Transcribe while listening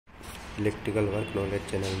Electrical work knowledge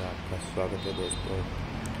channel में आपका स्वागत है दोस्तों।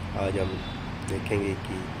 आज हम देखेंगे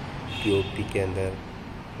कि पीओपी के अंदर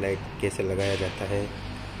लाइट कैसे लगाया जाता है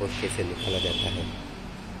और कैसे निकाला जाता है।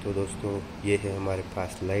 तो दोस्तों ये है हमारे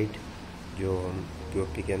पास लाइट जो हम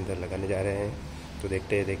पीओपी के अंदर लगाने जा रहे हैं। तो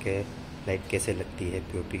देखते लाइट कैसे लगती है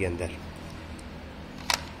पीओपी के अंदर।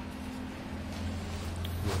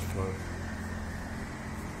 दोस्तों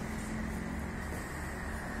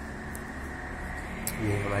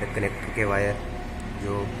ये हमारे कनेक्टर के वायर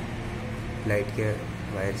जो लाइट के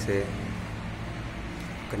वायर से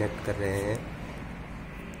कनेक्ट कर रहे हैं,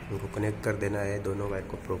 उनको कनेक्ट कर देना है दोनों वायर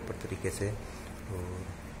को प्रॉपर तरीके से। और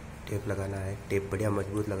टेप लगाना है, टेप बढ़िया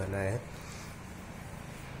मजबूत लगाना है।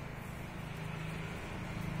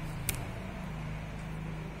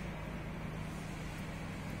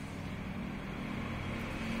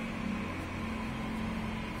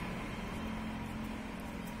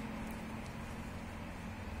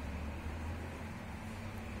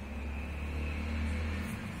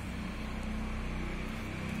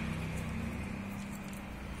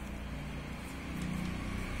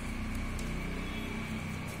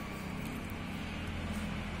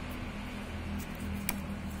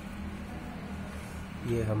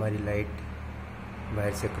 ये हमारी लाइट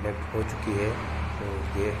वायर से कनेक्ट हो चुकी है। तो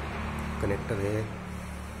ये कनेक्टर है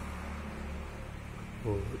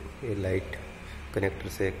और ये लाइट कनेक्टर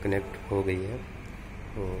से कनेक्ट हो गई है।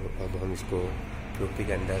 और अब हम इसको पीओपी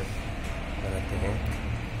के अंदर लगाते हैं।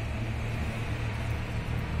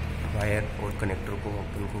 वायर और कनेक्टर को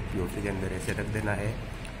अपन को पीओपी के अंदर ऐसे रख देना है।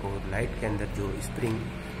 और लाइट के अंदर जो स्प्रिंग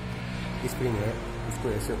है उसको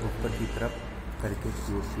ऐसे ऊपर की तरफ करके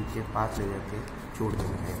पीओपी के पास ले जाके छोड़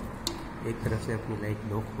देना है। एक तरफ से अपनी लाइट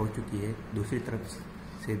लॉक हो चुकी है, दूसरी तरफ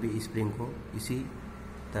से भी स्प्रिंग को इसी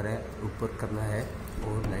तरह ऊपर करना है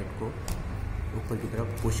और लाइट को ऊपर की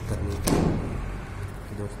तरफ पुश करनी है।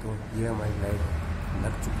 तो दोस्तों ये हमारी लाइट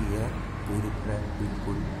लग चुकी है पूरी तरह,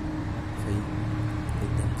 बिल्कुल सही,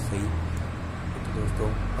 एकदम सही। तो दोस्तों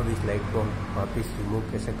अब इस लाइट को हम वापस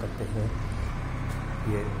रिमूव कैसे करते हैं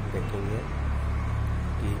ये देखेंगे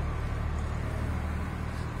कि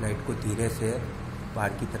लाइट को धीरे से बाहर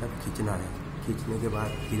की तरफ खींचना है। खींचने के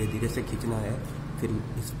बाद धीरे धीरे से खींचना है, फिर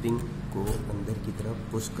स्प्रिंग को अंदर की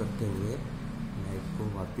तरफ पुश करते हुए लाइट को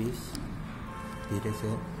वापस धीरे से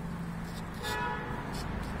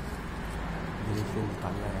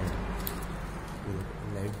निकालना है।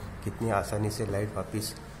 लाइट कितनी आसानी से लाइट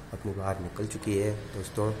वापस अपनी बाहर निकल चुकी है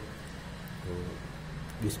दोस्तों।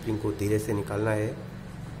 तो स्प्रिंग को धीरे से निकालना है,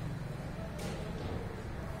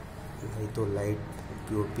 नहीं तो लाइट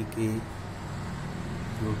पीओपी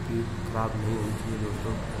खराब नहीं होनी चाहिए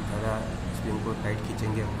दोस्तों। ज़्यादा स्प्रिंग को टाइट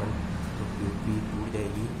खींचेंगे अपन तो पीओपी टूट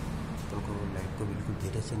जाएगी। तो हमको लाइट को बिल्कुल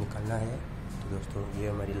धीरे से निकालना है। तो दोस्तों ये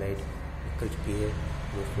हमारी लाइट निकल चुकी है।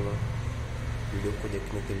 दोस्तों वीडियो को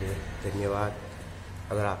देखने के लिए धन्यवाद।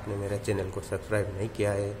 अगर आपने मेरा चैनल को सब्सक्राइब नहीं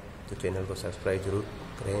किया है तो चैनल को सब्सक्राइब ज़रूर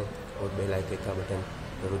करें और बेल आइकन का बटन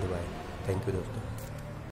ज़रूर दबाएं। थैंक यू दोस्तों।